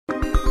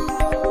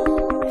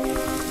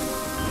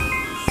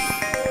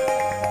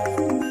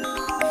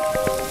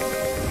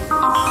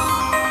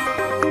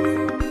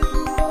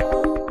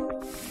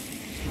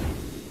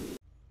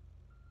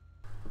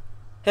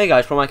Hey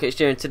guys,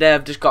 ProMikeHD, and today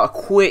I've just got a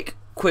quick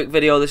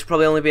video. This will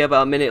probably only be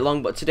about a minute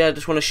long, but today I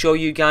just want to show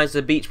you guys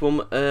the Beach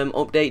Bum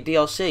update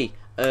DLC.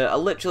 I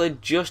literally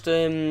just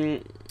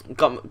treated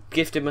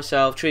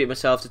myself to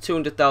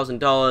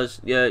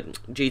 $200,000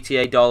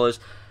 GTA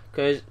dollars,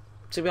 because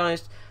to be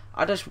honest,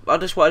 I just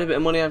wanted a bit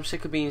of money. I'm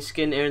sick of being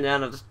skinned here and there,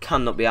 and I just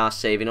cannot be arsed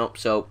saving up.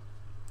 So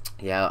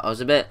yeah, I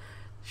was a bit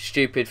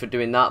stupid for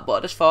doing that, but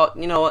I just thought,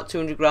 you know what,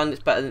 200 grand is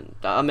better than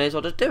that. I may as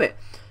well just do it.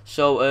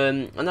 So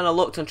and then I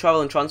looked on travel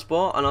and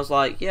transport, and I was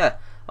like, yeah,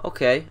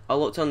 okay. I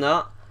looked on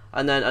that,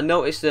 and then I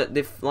noticed that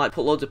they've like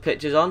put loads of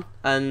pictures on,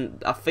 and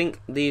I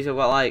think these have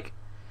got like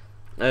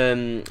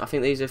I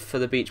think these are for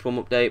the Beach Bum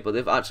update, but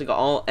they've actually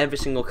got every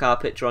single car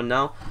picture on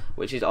now,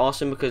 which is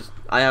awesome, because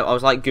I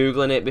was like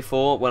googling it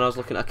before when I was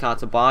looking at a car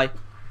to buy.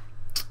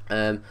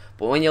 But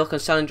when you look on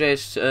Southern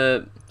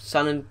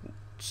San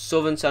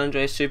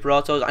Andreas Super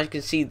Autos, as you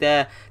can see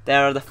there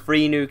are the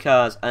 3 new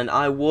cars, and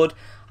I would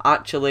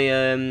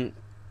actually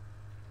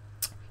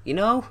you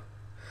know,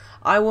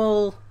 I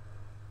will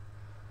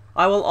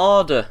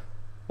order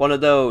one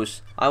of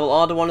those. I will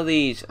order one of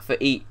these for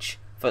each,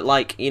 for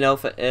like, you know,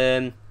 for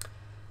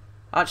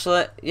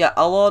actually, yeah,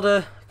 I'll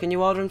order. Can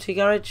you order them to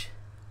your garage?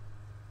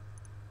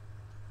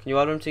 Can you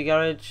order them to your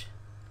garage?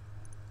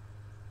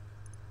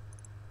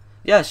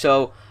 Yeah,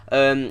 so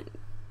I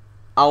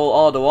will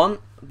order one,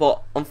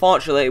 but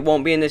unfortunately it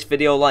won't be in this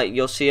video. Like,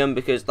 you'll see them,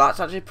 because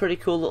that's actually a pretty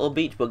cool little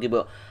beach buggy.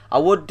 But I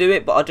would do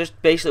it, but I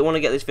just basically want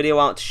to get this video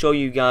out to show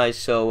you guys.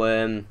 So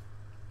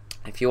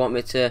if you want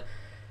me to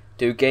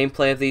do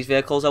gameplay of these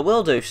vehicles, I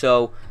will do.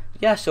 So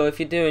yeah, so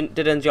if you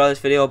did enjoy this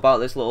video about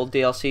this little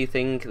DLC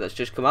thing that's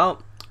just come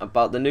out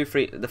about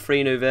the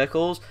 3 new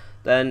vehicles,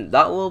 then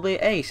that will be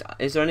ace.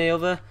 Is there any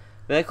other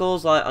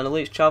vehicles like on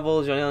Elite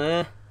Travel? Is there any on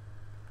here?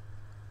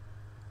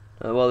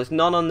 Well, there's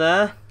none on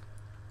there.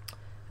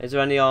 Is there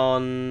any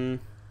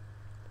on?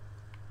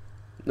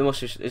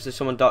 Is there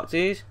someone docked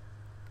these?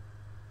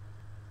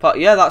 But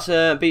yeah, that's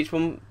a Beach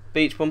Bum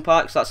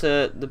packs. That's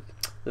the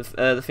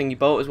thingy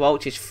boat as well,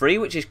 which is free,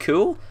 which is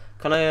cool.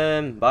 Can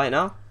I buy it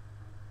now?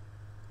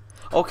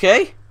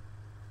 Okay.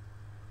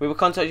 We will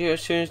contact you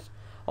as soon as.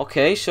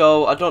 Okay,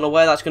 so I don't know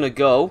where that's gonna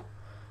go,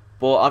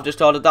 but I've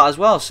just ordered that as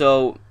well.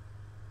 So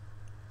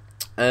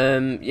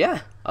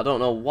yeah, I don't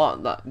know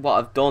what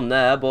I've done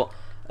there, but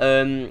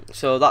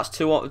so that's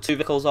two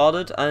vehicles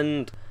ordered.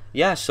 And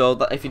yeah, so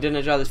if you did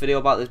enjoy this video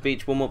about this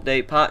Beach Bum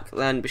update pack,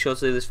 then be sure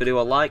to leave this video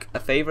a like, a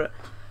favourite,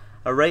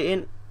 a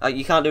rating.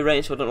 You can't do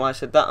ratings, so I don't know why I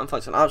said that. And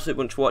thanks an absolute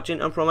bunch for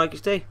watching. I'm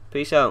ProMikeHD.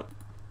 Peace out.